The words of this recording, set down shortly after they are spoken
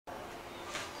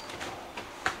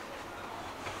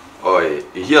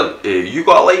Here, you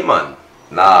got a light, man?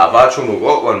 Nah, I've actually not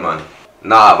got one, man.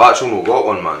 Nah, I've actually not got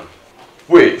one, man.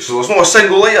 Wait, so there's not a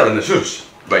single lighter in this house?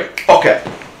 Right, fuck it.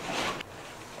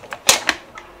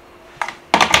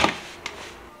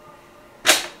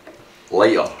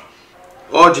 Lighter.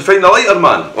 Oh, did you find the lighter,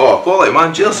 man? Oh, quality,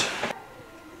 man, cheers.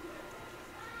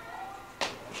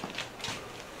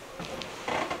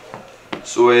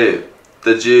 So,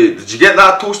 did you get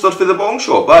that toaster for the bong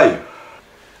shop, aye?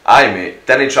 Aye, mate,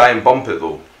 didn't try and bump it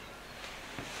though.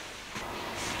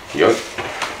 Yup. Oh,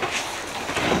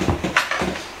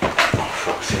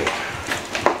 fuck's sake.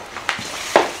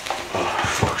 Oh,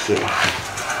 fuck's sake, man.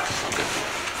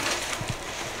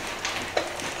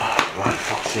 Oh, man,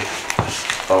 fuck's sake.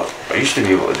 Oh, I used to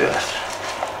be able to do this.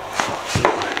 Fuck's sake,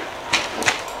 man.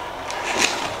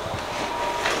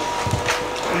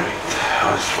 Right,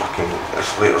 this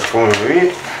later's going with me.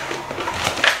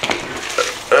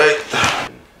 Right.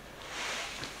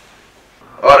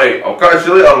 Alright, I'll catch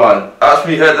you later, man. That's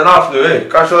me heading off now, eh?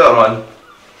 Catch you later, man.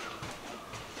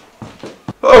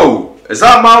 Oh, is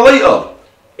that my lighter?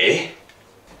 Eh?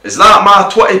 Is that my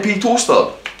 20p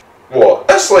toaster? What?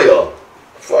 This lighter?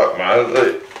 Fuck, man.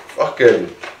 Like, fucking...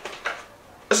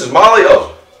 This is my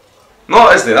lighter. No,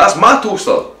 it isn't. That's my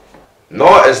toaster.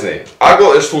 No, it isn't. I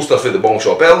got this toaster for the bong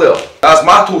shop earlier. That's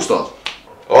my toaster.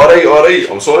 Alright.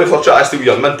 I'm sorry for trying to steal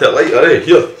your minted lighter, eh?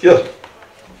 Here.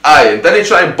 Aye, and didn't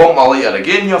try and bump my lighter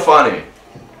again, you fanny.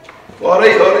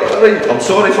 Alright. I'm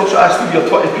sorry for trying to steal your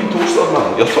 20p toaster,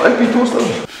 man. Your 20p toaster.